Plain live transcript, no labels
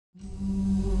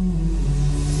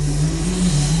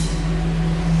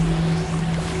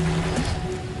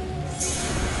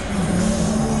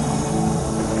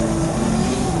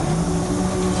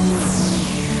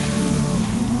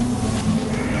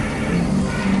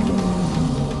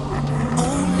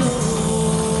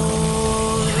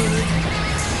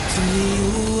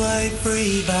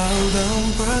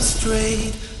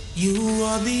prostrate. You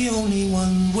are the only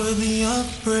one worthy of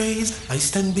praise. I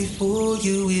stand before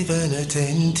you with an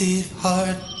attentive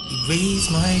heart.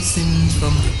 Erase my sins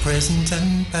from the present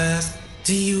and past.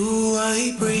 To you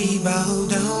I pray, bow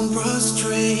down,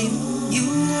 prostrate. You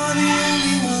are the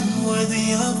only one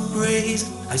worthy of praise.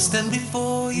 I stand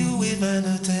before you with an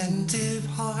attentive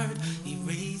heart.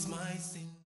 Erase my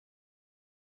sins.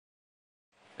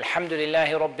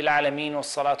 Alhamdulillahi Rabbil Alameen wa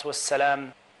salatu wa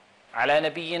salam ala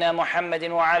nabiyyina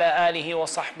Muhammadin wa ala alihi wa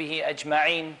sahbihi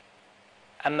ajma'een.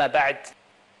 Amma ba'd.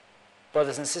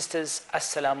 Brothers and sisters,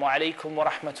 Assalamu alaikum wa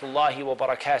rahmatullahi wa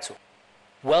barakatuh.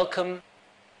 Welcome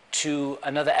to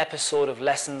another episode of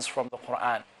Lessons from the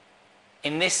Qur'an.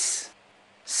 In this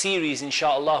series,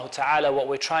 insha'Allah ta'ala, what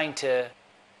we're trying to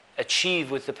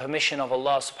achieve with the permission of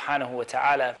Allah subhanahu wa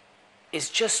ta'ala is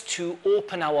just to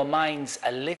open our minds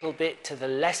a little bit to the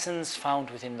lessons found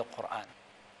within the Qur'an.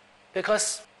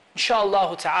 Because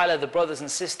insha'Allah ta'ala, the brothers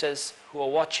and sisters who are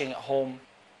watching at home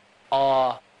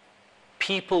are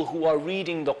people who are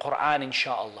reading the Qur'an,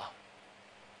 insha'Allah,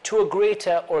 to a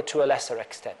greater or to a lesser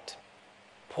extent.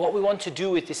 But what we want to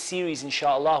do with this series,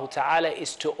 insha'Allah ta'ala,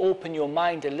 is to open your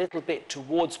mind a little bit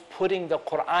towards putting the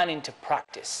Qur'an into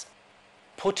practice.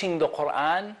 Putting the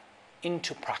Qur'an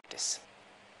into practice.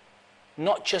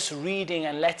 Not just reading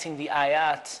and letting the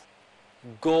ayat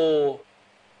go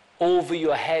over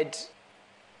your head,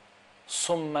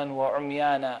 summan wa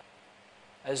umyana,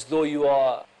 as though you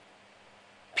are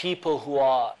people who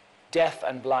are deaf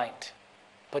and blind,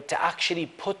 but to actually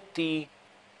put the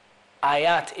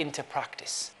ayat into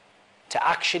practice, to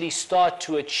actually start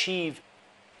to achieve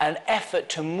an effort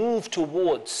to move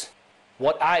towards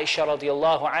what Aisha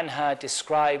radiallahu anha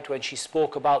described when she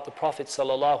spoke about the Prophet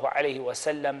sallallahu alaihi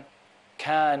wasallam.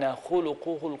 كَانَ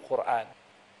خُلُقُهُ الْقُرْآنِ.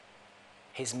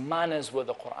 His manners were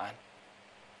the Qur'an.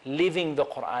 Living the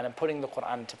Qur'an and putting the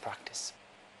Qur'an into practice.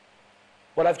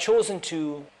 What I've chosen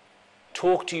to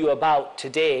talk to you about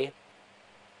today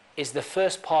is the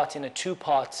first part in a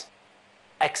two-part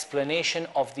explanation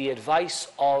of the advice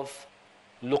of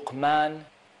Luqmaan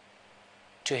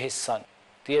to his son.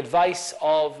 The advice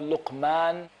of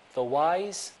Luqmaan the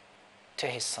wise to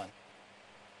his son.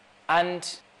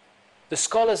 And the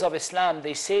scholars of Islam,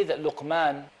 they say that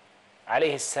Luqmaan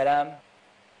alayhi salam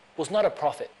was not a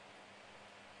prophet,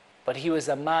 but he was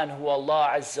a man who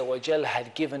Allah Azza wa Jal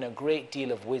had given a great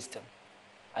deal of wisdom.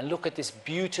 And look at this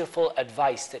beautiful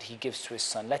advice that he gives to his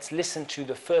son. Let's listen to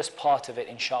the first part of it,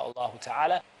 insha'Allah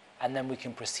ta'ala, and then we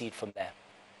can proceed from there.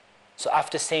 So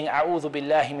after saying, A'udhu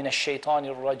billahi minash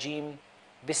shaitanir rajim,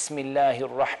 Bismillahir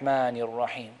Rahmanir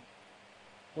Rahim.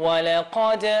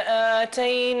 وَلَقَدْ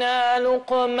آتَيْنَا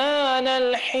لُقْمَانَ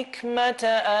الْحِكْمَةَ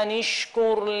أَنِ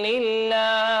اشْكُرْ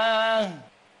لِلَّهِ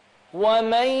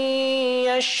وَمَنْ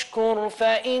يَشْكُرْ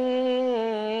فَإِنَّمَا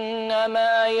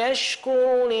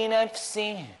يَشْكُرُ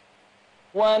لِنَفْسِهِ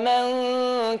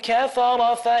وَمَنْ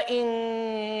كَفَرَ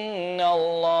فَإِنَّ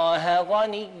اللَّهَ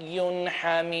غَنِيٌّ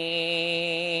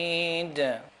حَمِيدٌ.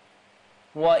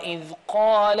 وَإِذْ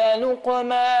قَالَ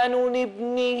لُقْمَانُ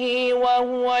لِابْنِهِ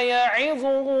وَهُوَ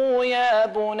يَعِظُهُ يَا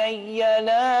بُنَيَّ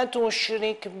لَا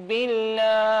تُشْرِكْ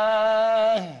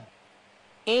بِاللَّهِ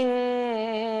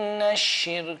إِنَّ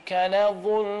الشِّرْكَ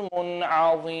لَظُلْمٌ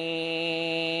عَظِيمٌ.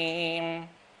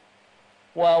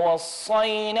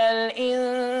 وَوَصَّيْنَا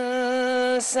الْإِنسَانَ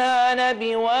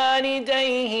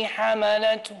بِوَالِدَيْهِ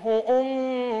حَمَلَتْهُ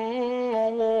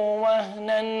أُمُّهُ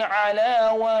وَهْنًا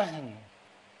عَلَى وَهْنٍ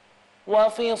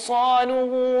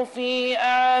وفصاله في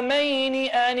عامين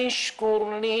أن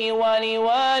اشكر لي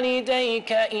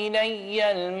ولوالديك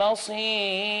إلي المصير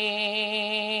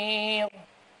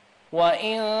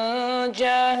وإن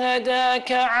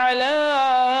جاهداك على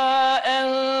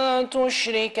أن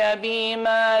تشرك بي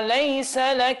ما ليس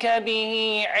لك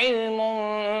به علم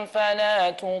فلا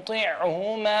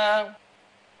تطعهما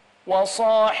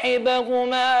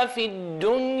وصاحبهما في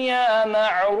الدنيا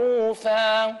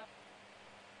معروفا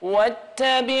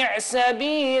واتبع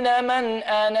سبيل من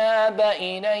أناب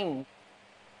إلي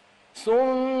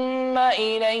ثم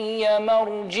إلي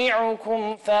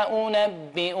مرجعكم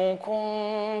فأنبئكم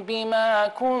بما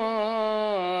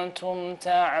كنتم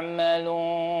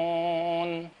تعملون.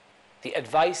 The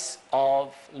advice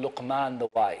of Luqmaan the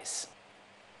wise.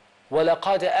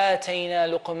 وَلَقَدْ آتَيْنَا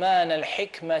لُقْمَانَ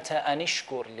الْحِكْمَةَ أَنِ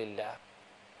اشْكُرْ لِلَّهِ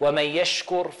وَمَنْ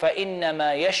يَشْكُرْ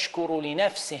فَإِنَّمَا يَشْكُرُ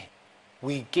لِنَفْسِهِ.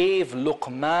 We gave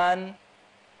Luqmaan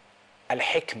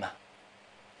al-hikmah,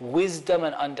 wisdom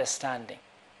and understanding.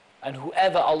 And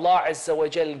whoever Allah Azza wa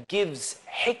Jal gives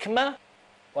hikmah,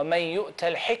 وَمَنْ يُؤْتَ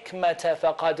الْحِكْمَةَ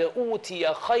فَقَدْ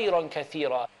أُوتِيَ خَيْرًا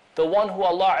كَثِيرًا. The one who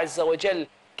Allah Azza wa Jal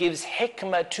gives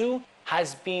hikmah to,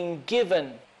 has been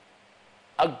given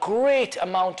a great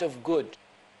amount of good,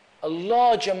 a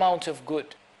large amount of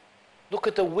good. Look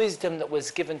at the wisdom that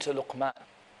was given to Luqmaan.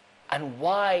 And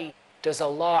why does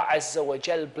Allah Azza wa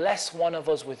Jal bless one of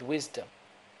us with wisdom?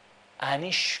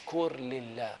 Anishkur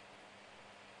lillah.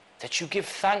 That you give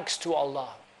thanks to Allah.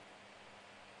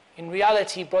 In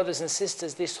reality, brothers and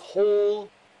sisters, this whole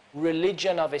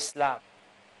religion of Islam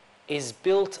is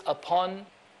built upon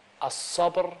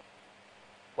as-sabr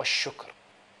wa shukr.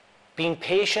 Being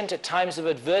patient at times of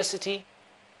adversity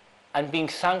and being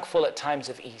thankful at times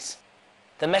of ease.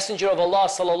 The Messenger of Allah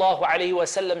sallallahu alaihi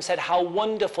wasallam said, how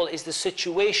wonderful is the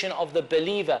situation of the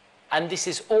believer, and this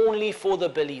is only for the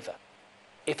believer.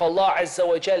 If Allah Azza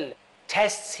wa Jal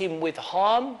tests him with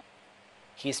harm,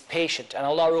 he is patient and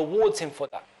Allah rewards him for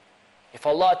that. If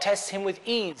Allah tests him with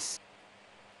ease,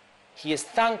 he is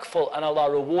thankful and Allah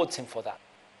rewards him for that.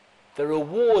 The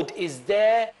reward is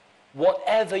there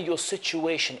whatever your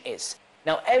situation is.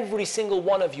 Now every single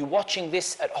one of you watching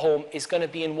this at home is going to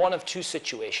be in one of two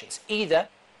situations. Either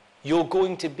you're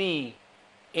going to be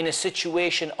in a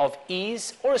situation of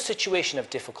ease or a situation of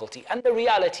difficulty. And the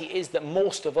reality is that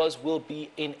most of us will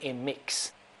be in a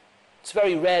mix. It's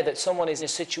very rare that someone is in a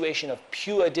situation of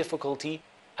pure difficulty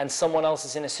and someone else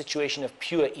is in a situation of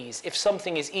pure ease. If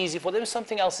something is easy for them,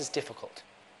 something else is difficult.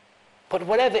 But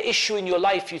whatever issue in your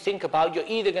life you think about, you're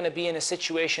either going to be in a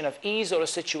situation of ease or a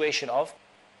situation of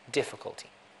difficulty.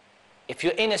 If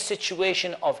you're in a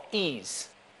situation of ease,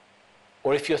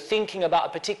 or if you're thinking about a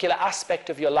particular aspect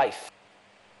of your life,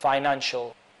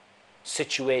 financial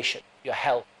situation, your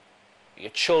health,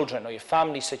 your children or your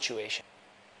family situation,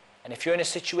 and if you're in a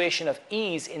situation of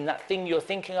ease in that thing you're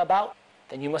thinking about,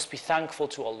 then you must be thankful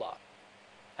to Allah.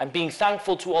 And being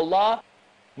thankful to Allah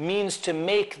means to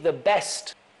make the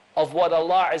best of what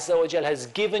Allah Azza wa Jal has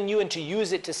given you and to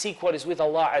use it to seek what is with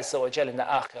Allah Azza wa Jal in the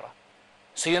akhirah.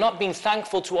 So you're not being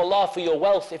thankful to Allah for your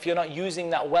wealth if you're not using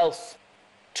that wealth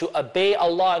to obey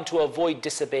Allah and to avoid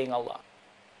disobeying Allah.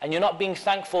 And you're not being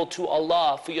thankful to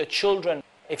Allah for your children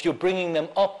if you're bringing them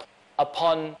up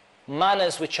upon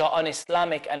manners which are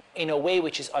un-Islamic and in a way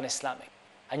which is un-Islamic.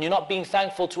 And you're not being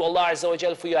thankful to Allah Azza wa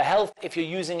Jal for your health if you're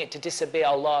using it to disobey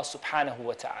Allah subhanahu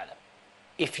wa ta'ala.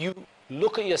 If you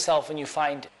look at yourself and you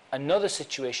find another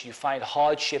situation, you find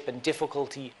hardship and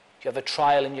difficulty, you have a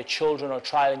trial in your children or a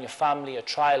trial in your family, a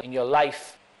trial in your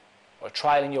life, or a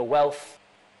trial in your wealth,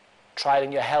 a trial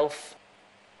in your health,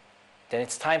 then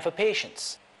it's time for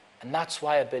patience. And that's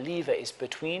why a believer is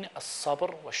between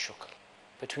as-sabr wa shukr,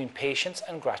 between patience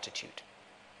and gratitude.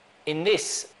 In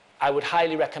this, I would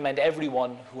highly recommend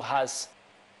everyone who has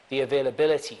the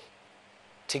availability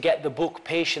to get the book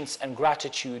Patience and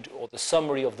Gratitude, or the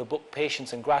summary of the book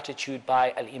Patience and Gratitude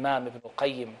by Al-Imam Ibn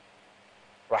Qayyim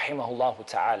rahimahullah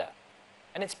ta'ala.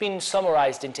 And it's been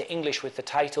summarized into English with the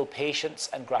title Patience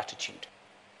and Gratitude.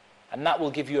 And that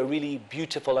will give you a really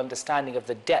beautiful understanding of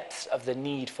the depth of the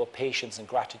need for patience and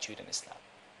gratitude in Islam.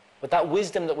 But that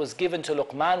wisdom that was given to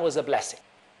Luqmaan was a blessing.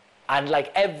 And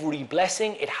like every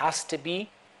blessing, it has to be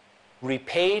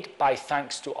repaid by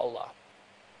thanks to Allah.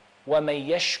 وَمَن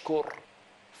يَشْكُرْ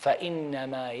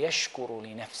فَإِنَّمَا يَشْكُرُ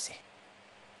لِنَفْسِهِ.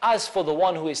 As for the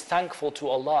one who is thankful to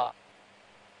Allah,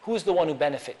 who's the one who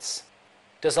benefits?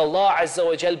 Does Allah Azza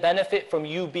wa Jal benefit from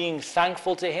you being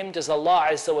thankful to Him? Does Allah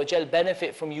Azza wa Jal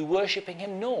benefit from you worshipping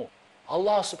Him? No.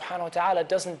 Allah subhanahu wa ta'ala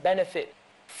doesn't benefit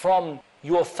from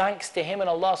your thanks to Him, and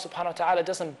Allah subhanahu wa ta'ala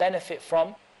doesn't benefit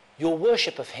from your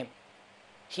worship of Him.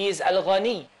 He is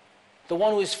Al-Ghani, the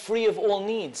one who is free of all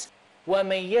needs.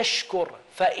 وَمَن يَشْكُرْ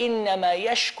فَإِنَّمَا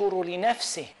يَشْكُرُ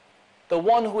لِنَفْسِهِ. The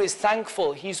one who is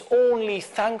thankful, he's only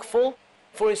thankful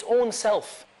for his own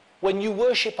self. When you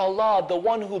worship Allah, the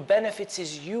one who benefits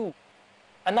is you.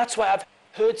 And that's why I've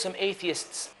heard some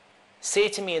atheists say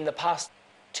to me in the past,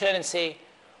 turn and say,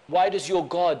 why does your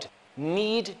God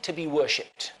need to be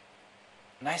worshipped?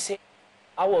 And I say,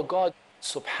 our God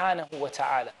subhanahu wa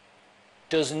ta'ala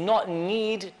does not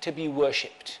need to be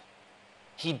worshipped.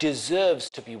 He deserves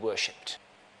to be worshipped.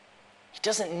 He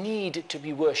doesn't need to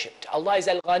be worshipped. Allah is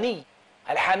Al-Ghani,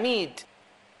 Al-Hamid,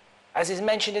 as is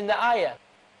mentioned in the ayah.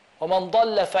 وَمَنْ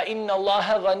ضَلَّ فَإِنَّ اللَّهَ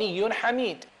غَنِيٌّ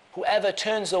حَمِيدٌ. Whoever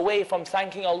turns away from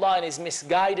thanking Allah and is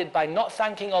misguided by not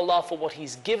thanking Allah for what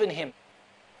He's given him,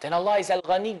 then Allah is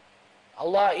Al-Ghani.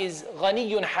 Allah is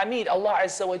Ghaniyyun Hamid. Allah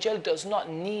Azza wa Jal does not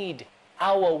need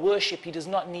our worship. He does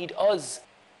not need us.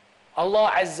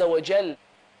 Allah Azza wa Jal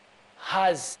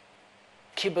has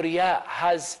kibriya,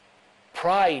 has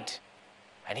pride,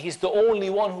 and He's the only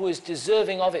one who is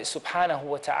deserving of it, subhanahu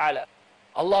wa ta'ala.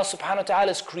 Allah subhanahu wa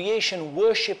ta'ala's creation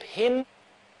worship Him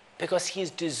because He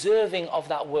is deserving of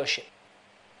that worship,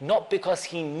 not because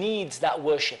He needs that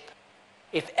worship.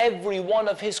 If every one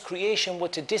of His creation were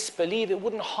to disbelieve, it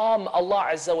wouldn't harm Allah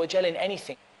Azza wa Jal in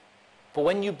anything. But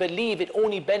when you believe, it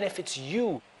only benefits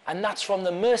you. And that's from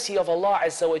the mercy of Allah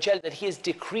Azza wa Jal, that He has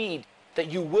decreed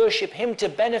that you worship Him to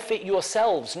benefit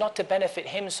yourselves, not to benefit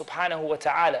Him subhanahu wa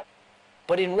ta'ala,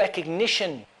 but in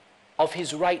recognition of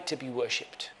His right to be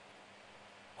worshipped.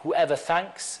 Whoever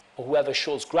thanks or whoever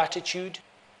shows gratitude,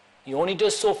 he only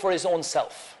does so for his own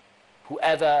self.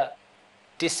 Whoever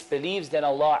disbelieves, then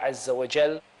Allah Azza wa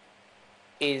Jal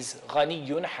is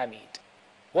Ghaniyyun Hamid.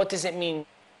 What does it mean?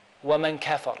 وَمَنْ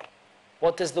كَفَرْ.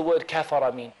 What does the word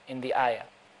kafara mean in the ayah?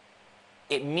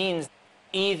 It means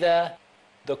either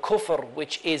the kufr,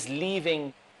 which is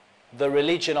leaving the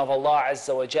religion of Allah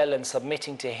Azza wa Jal and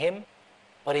submitting to Him,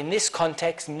 but in this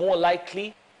context, more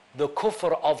likely, the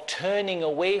kufr of turning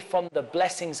away from the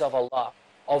blessings of Allah,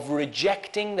 of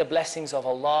rejecting the blessings of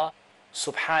Allah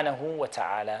subhanahu wa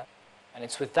ta'ala. And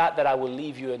it's with that I will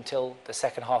leave you until the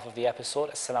second half of the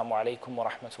episode. Assalamu alaikum wa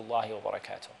rahmatullahi wa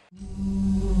barakatuh.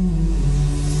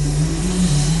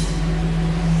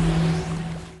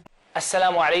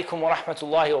 Assalamu alaikum wa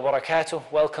rahmatullahi wa barakatuh.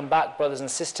 Welcome back, brothers and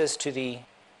sisters, to the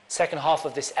second half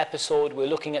of this episode. We're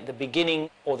looking at the beginning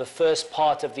or the first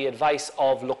part of the advice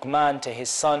of Luqmaan to his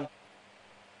son.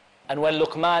 And when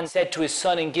Luqmaan said to his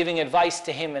son in giving advice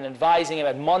to him and advising him,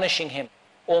 admonishing him,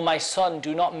 "O my son,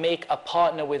 do not make a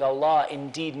partner with Allah.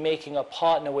 Indeed, making a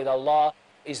partner with Allah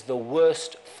is the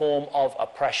worst form of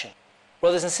oppression."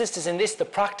 Brothers and sisters, in this, the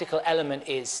practical element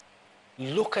is,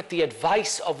 look at the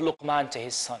advice of Luqmaan to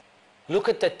his son. Look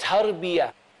at the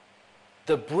tarbiyah,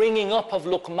 the bringing up of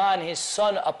Luqmaan, his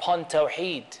son, upon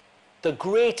Tawheed. The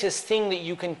greatest thing that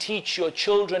you can teach your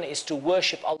children is to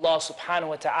worship Allah subhanahu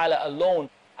wa ta'ala alone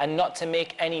and not to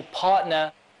make any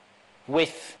partner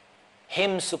with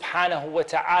Him subhanahu wa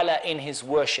ta'ala in His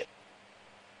worship.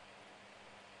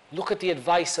 Look at the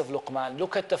advice of Luqmaan.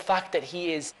 Look at the fact that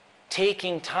he is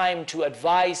taking time to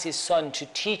advise his son, to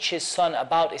teach his son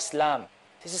about Islam.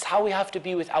 This is how we have to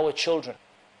be with our children.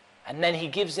 And then he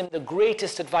gives him the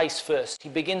greatest advice first. He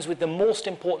begins with the most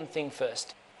important thing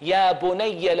first. Ya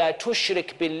bunayya la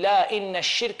tushrik billah inna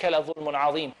ash-shirka la dhulmun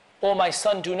azim. Oh my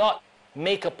son, do not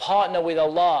make a partner with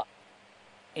Allah.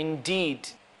 Indeed,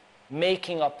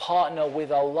 making a partner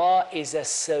with Allah is a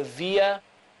severe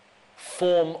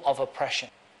form of oppression.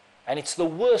 And it's the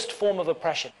worst form of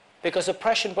oppression. Because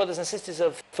oppression, brothers and sisters, is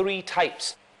of three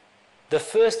types. The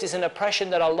first is an oppression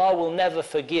that Allah will never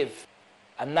forgive.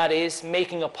 And that is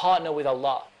making a partner with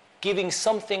Allah, giving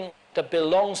something that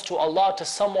belongs to Allah to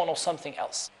someone or something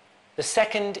else. The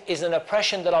second is an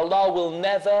oppression that Allah will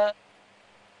never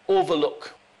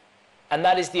overlook. And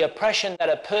that is the oppression that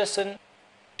a person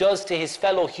does to his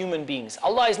fellow human beings.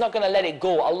 Allah is not going to let it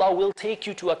go. Allah will take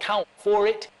you to account for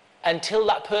it until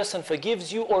that person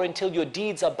forgives you or until your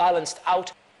deeds are balanced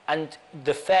out and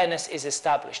the fairness is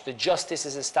established, the justice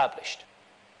is established.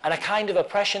 And a kind of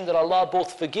oppression that Allah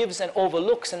both forgives and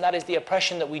overlooks, and that is the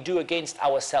oppression that we do against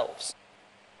ourselves.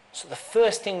 So the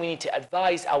first thing we need to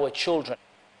advise our children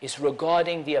is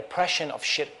regarding the oppression of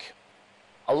shirk.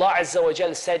 Allah Azza wa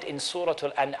Jal said in Surah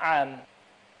Al-An'am,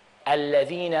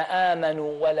 الَّذِينَ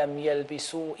آمَنُوا وَلَمْ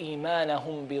يَلْبِسُوا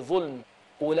إِيمَانَهُمْ بِظُلْمٍ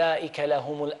أُولَٰئِكَ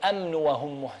لَهُمُ الْأَمْنُ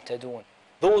وَهُمْ مُهْتَدُونَ.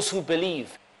 Those who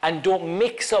believe and don't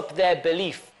mix up their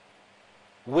belief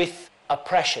with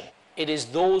oppression, it is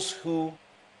those who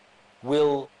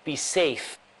will be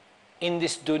safe in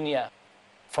this dunya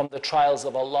from the trials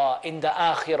of Allah, in the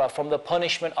akhirah from the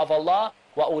punishment of Allah,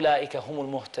 وَأُولَٰئِكَ هُمُ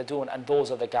الْمُهْتَدُونَ, and those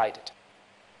are the guided.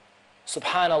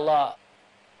 Subhanallah,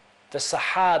 the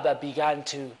Sahaba began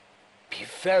to be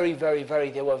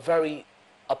they were very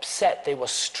upset. They were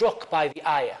struck by the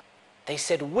ayah. They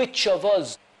said, which of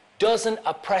us doesn't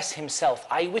oppress himself?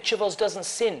 Which of us doesn't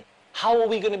sin? How are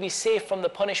we going to be safe from the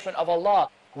punishment of Allah?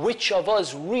 Which of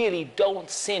us really don't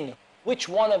sin? Which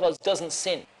one of us doesn't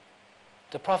sin?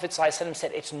 The Prophet ﷺ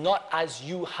said, it's not as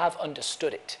you have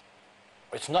understood it.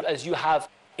 It's not as you have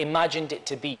imagined it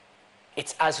to be.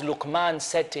 It's as Luqmaan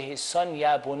said to his son,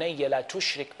 Ya bunayya la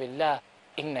tushrik billah,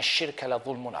 inna ash-shirka la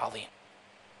dhulmun azim.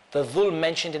 The dhulm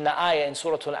mentioned in the ayah in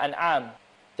Surah Al-An'am,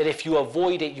 that if you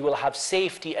avoid it, you will have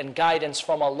safety and guidance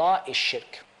from Allah, is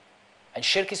shirk. And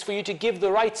shirk is for you to give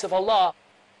the rights of Allah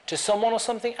to someone or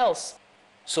something else.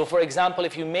 So for example,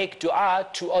 if you make dua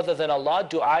to other than Allah,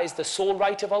 dua is the sole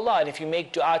right of Allah. And if you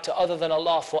make dua to other than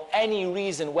Allah for any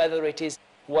reason, whether it is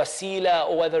wasila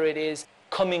or whether it is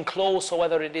coming close or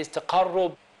whether it is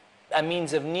taqarrub, a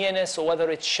means of nearness, or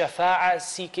whether it's shafa'ah,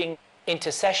 seeking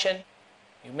intercession,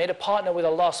 you made a partner with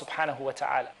Allah subhanahu wa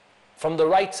ta'ala. From the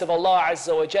rights of Allah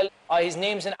Azza wa Jal are His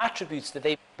names and attributes that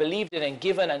they believed in and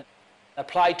given and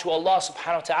applied to Allah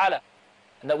subhanahu wa ta'ala.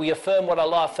 and that we affirm what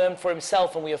Allah affirmed for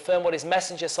himself, and we affirm what his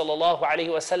messenger sallallahu alaihi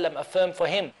wasallam affirmed for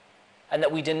him, and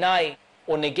that we deny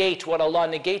or negate what Allah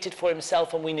negated for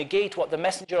himself, and we negate what the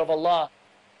messenger of Allah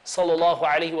sallallahu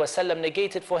alaihi wasallam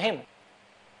negated for him.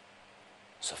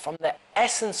 So from the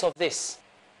essence of this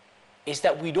is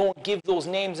that we don't give those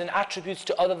names and attributes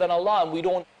to other than Allah, and we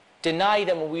don't deny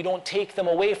them, and we don't take them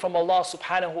away from Allah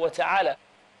subhanahu wa ta'ala.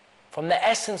 From the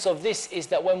essence of this is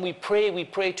that when we pray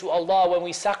to Allah. When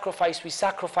we sacrifice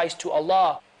to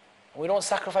Allah. We don't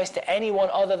sacrifice to anyone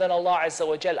other than Allah Azza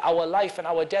wa Jal. Our life and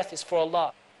our death is for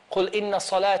Allah. قُلْ إِنَّ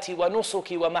صَلَاتِي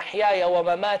وَنُسُكِي وَمَحْيَايَ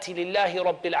وَمَمَاتِي لِلَّهِ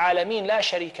رَبِّ الْعَالَمِينَ لَا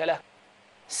شَرِيكَ لَهُ.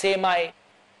 Say, my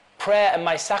prayer and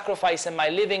my sacrifice and my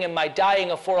living and my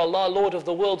dying are for Allah, Lord of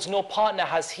the worlds. No partner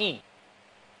has He.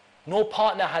 No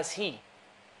partner has He.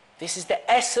 This is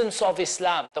the essence of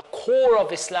Islam, the core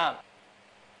of Islam.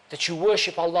 That you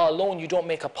worship Allah alone, you don't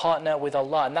make a partner with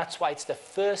Allah. And that's why it's the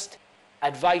first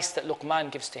advice that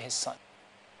Luqmaan gives to his son.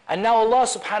 And now Allah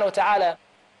subhanahu wa ta'ala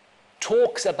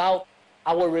talks about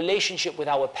our relationship with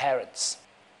our parents.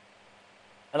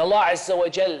 And Allah Azza wa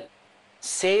Jal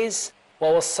says,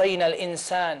 وَوَصَّيْنَا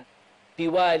الْإِنسَانِ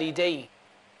بِوَالِدَيْهِ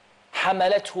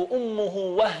حَمَلَتْهُ أُمُّهُ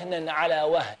وَهْنًا عَلَى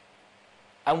وَهْنٍ.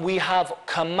 And we have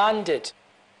commanded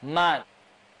man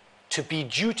to be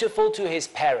dutiful to his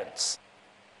parents.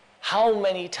 How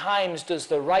many times does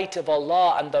the right of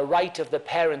Allah and the right of the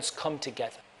parents come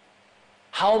together?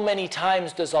 How many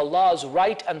times does Allah's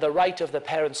right and the right of the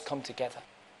parents come together?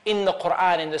 In the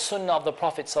Qur'an, in the Sunnah of the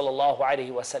Prophet sallallahu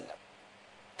alaihi wasallam.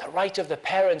 The right of the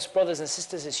parents, brothers and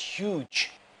sisters, is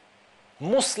huge.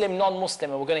 Muslim, non-Muslim,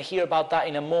 and we're going to hear about that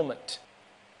in a moment.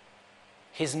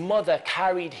 His mother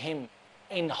carried him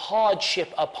in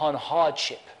hardship upon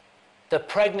hardship. The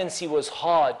pregnancy was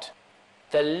hard.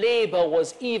 The labor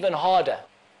was even harder.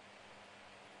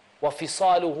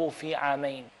 وَفِصَالُهُ فِي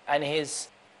عَامَيْنِ. And his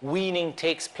weaning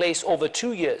takes place over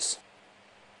 2 years.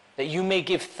 That you may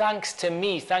give thanks to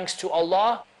me, thanks to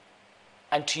Allah,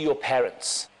 and to your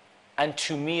parents. And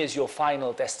to me as your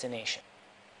final destination.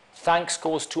 Thanks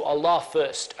goes to Allah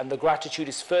first, and the gratitude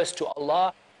is first to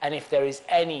Allah. And if there is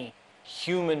any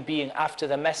human being after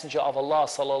the Messenger of Allah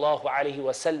sallallahu alaihi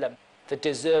wasallam that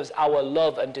deserves our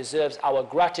love and deserves our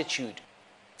gratitude,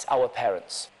 it's our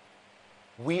parents.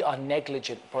 We are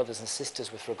negligent, brothers and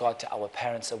sisters, with regard to our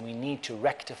parents, and we need to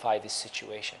rectify this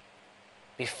situation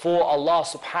before Allah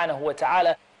subhanahu wa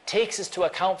ta'ala takes us to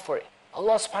account for it.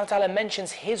 Allah subhanahu wa ta'ala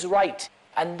mentions His right,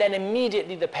 and then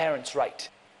immediately the parents' right.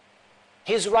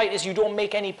 His right is you don't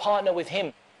make any partner with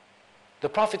Him. The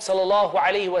Prophet sallallahu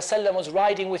alaihi wasallam was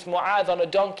riding with Mu'adh on a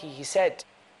donkey. He said,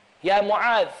 Ya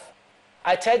Mu'adh,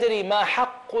 atadri ma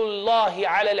haqqullahi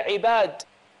ala al-ibad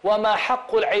wa ma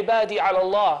haqqul ibadi ala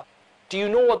Allah. Do you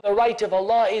know what the right of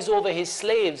Allah is over His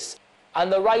slaves,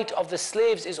 and the right of the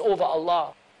slaves is over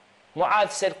Allah?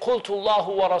 Mu'adh said, Qultu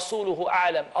Allahu wa rasuluhu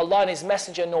a'lam. Allah and His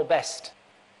Messenger know best.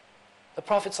 The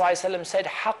Prophet ﷺ said,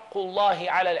 Haqqullahi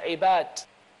ala al-ibad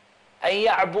an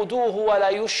ya'buduhu wa la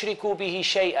yushriku bihi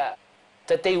shay'a.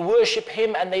 That they worship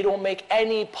Him and they don't make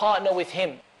any partner with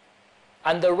Him.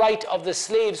 And the right of the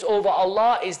slaves over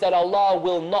Allah is that Allah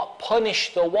will not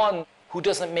punish the one who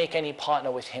doesn't make any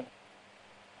partner with Him.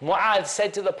 Mu'adh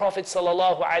said to the Prophet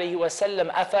sallallahu alaihi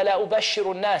wasallam, أَفَلَا أُبَشِّرُ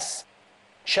النَّاسِ.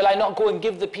 Shall I not go and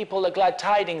give the people the glad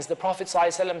tidings? The Prophet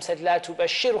ﷺ said, لَا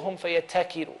تُبَشِّرْهُمْ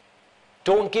فَيَتَّكِرُوا.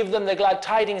 Don't give them the glad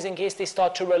tidings in case they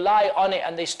start to rely on it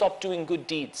and they stop doing good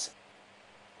deeds.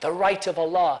 The right of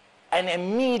Allah. And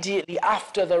immediately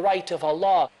after the right of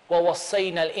Allah,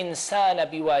 وَوَصَّيْنَا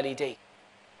الْإِنسَانَ بِوَالِدَيْهِ.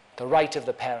 The right of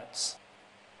the parents.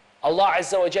 Allah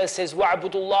Azza wa Jal says,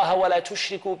 وَعْبُدُوا اللَّهَ وَلَا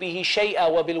تُشْرِكُوا بِهِ شَيْئًا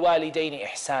وَبِالْوَالِدَيْنِ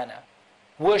إِحْسَانًا.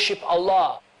 Worship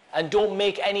Allah and don't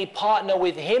make any partner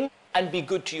with Him, and be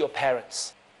good to your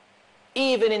parents.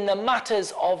 Even in the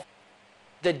matters of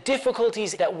the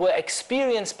difficulties that were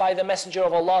experienced by the Messenger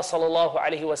of Allah sallallahu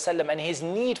alaihi wasallam and his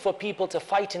need for people to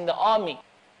fight in the army.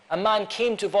 A man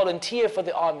came to volunteer for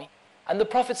the army, and the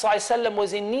Prophet sallallahu alaihi wasallam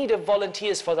was in need of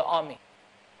volunteers for the army.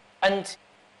 And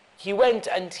he went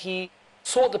and he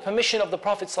sought the permission of the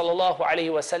Prophet sallallahu alaihi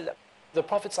wasallam. The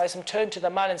Prophet sallallahu alaihi wasallam turned to the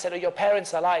man and said, Are your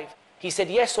parents alive? He said,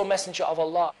 Yes, O Messenger of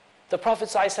Allah. The Prophet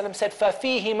ﷺ said,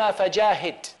 فَفِيهِمَا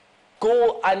فَجَاهِدْ.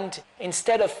 Go and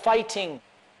instead of fighting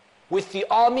with the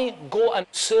army, go and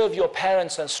serve your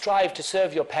parents and strive to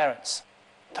serve your parents.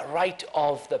 The right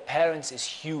of the parents is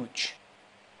huge.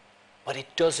 But it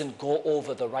doesn't go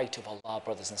over the right of Allah,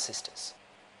 brothers and sisters.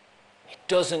 It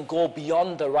doesn't go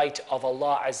beyond the right of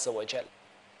Allah Azza wa Jal.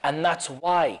 And that's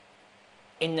why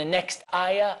in the next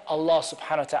ayah, Allah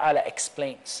subhanahu wa ta'ala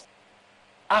explains,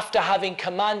 after having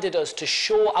commanded us to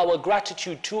show our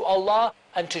gratitude to Allah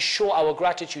and to show our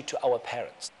gratitude to our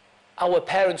parents. Our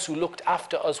parents who looked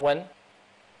after us when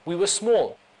we were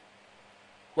small.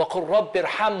 وَقُلْ رَبِّ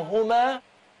ارْحَمْهُمَا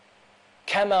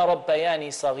كَمَا رَبَّيَانِي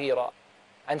صَغِيرًا.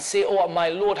 And say, oh my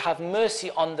Lord, have mercy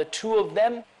on the two of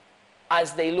them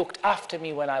as they looked after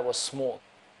me when I was small.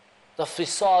 The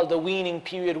fisal, the weaning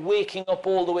period, waking up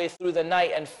all the way through the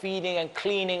night and feeding and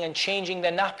cleaning and changing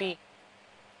the nappy,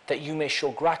 that you may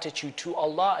show gratitude to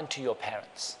Allah and to your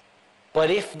parents. But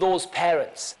if those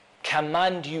parents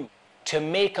command you to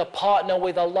make a partner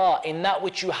with Allah in that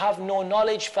which you have no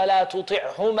knowledge, فَلَا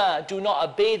تُطِعْهُمَا, do not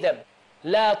obey them.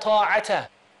 لَا طَاعَةَ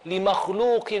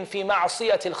لِمَخْلُوقٍ فِي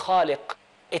مَعْصِيَةِ الْخَالِقِ.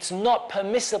 It's not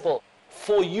permissible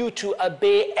for you to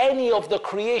obey any of the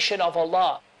creation of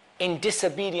Allah in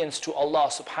disobedience to Allah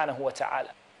subhanahu wa ta'ala.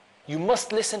 You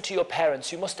must listen to your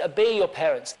parents, you must obey your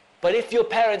parents. But if your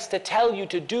parents to tell you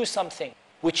to do something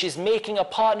which is making a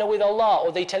partner with Allah,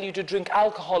 or they tell you to drink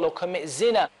alcohol or commit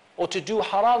zina or to do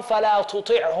haram, فَلَا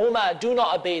تُطِعْهُمَا, do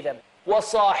not obey them.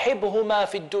 وَصَاحِبْهُمَا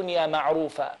فِي الدُّنْيَا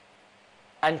مَعْرُوفًا.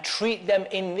 And treat them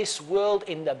in this world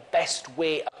in the best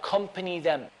way, accompany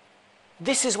them.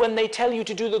 This is when they tell you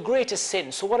to do the greatest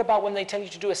sin. So what about when they tell you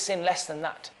to do a sin less than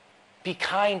that? Be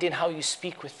kind in how you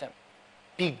speak with them.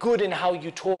 Be good in how you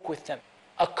talk with them.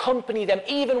 Accompany them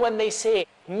even when they say,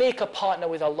 make a partner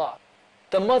with Allah.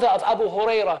 The mother of Abu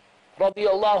Hurairah,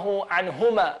 radiyallahu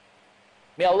anhuma,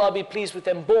 may Allah be pleased with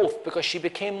them both, because she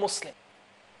became Muslim.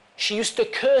 She used to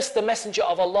curse the Messenger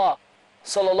of Allah,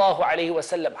 sallallahu alayhi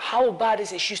wasallam. How bad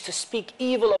is it? She used to speak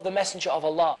evil of the Messenger of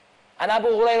Allah. And Abu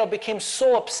Hurairah became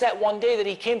so upset one day that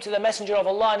he came to the Messenger of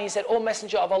Allah and he said, "O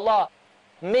Messenger of Allah,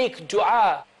 make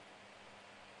dua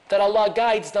that Allah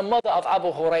guides the mother of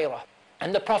Abu Hurairah."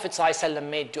 And the Prophet ﷺ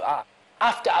made dua.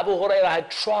 After Abu Hurairah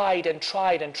had tried and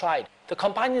tried and tried, the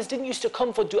companions didn't used to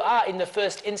come for dua in the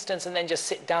first instance and then just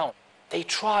sit down. They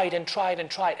tried and tried and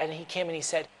tried, and he came and he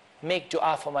said, "Make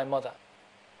dua for my mother."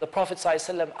 The Prophet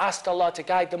ﷺ asked Allah to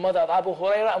guide the mother of Abu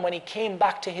Hurairah, and when he came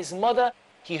back to his mother,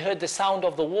 he heard the sound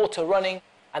of the water running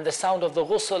and the sound of the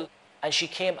ghusl, and she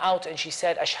came out and she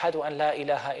said, "Ashhadu an la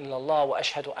ilaha illallah wa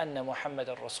ashhadu anna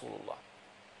Muhammadan Rasulullah."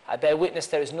 I bear witness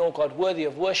there is no God worthy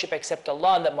of worship except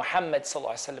Allah, and that Muhammad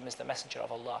ﷺ is the messenger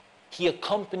of Allah. He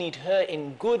accompanied her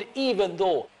in good, even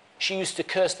though she used to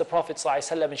curse the Prophet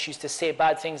ﷺ and she used to say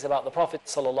bad things about the Prophet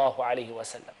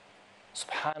ﷺ.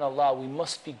 Subhanallah, we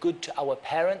must be good to our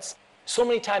parents. So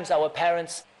many times our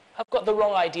parents have got the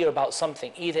wrong idea about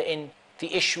something, either in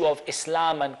the issue of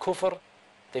Islam and kufr,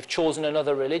 they've chosen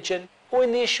another religion, or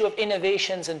in the issue of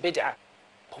innovations and bid'ah.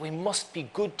 But we must be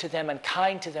good to them and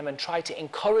kind to them and try to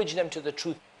encourage them to the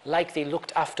truth, like they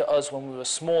looked after us when we were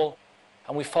small,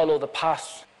 and we follow the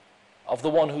path of the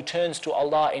one who turns to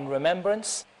Allah in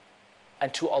remembrance,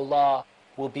 and to Allah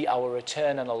will be our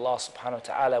return, and Allah subhanahu wa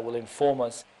ta'ala will inform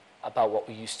us about what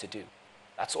we used to do.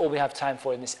 That's all we have time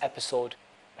for in this episode,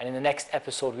 and in the next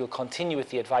episode we'll continue with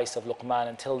the advice of Luqmaan.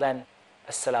 Until then,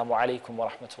 Assalamu alaikum wa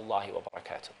rahmatullahi wa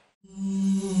barakatuh.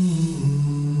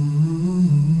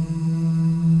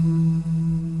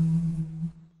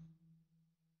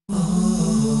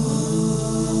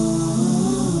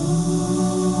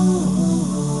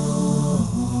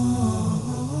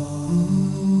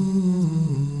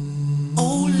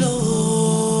 Oh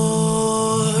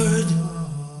Lord,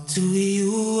 to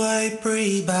you I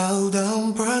pray, bow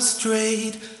down,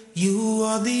 prostrate. You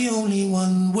are the only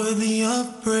one worthy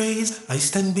of praise. I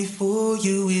stand before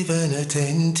you with an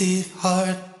attentive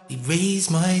heart. Erase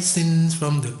my sins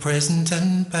from the present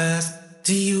and past.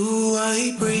 To you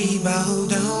I pray, bow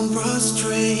down,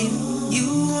 prostrate.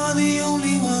 You are the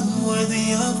only one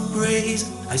worthy of praise.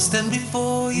 I stand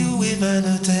before you with an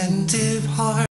attentive heart.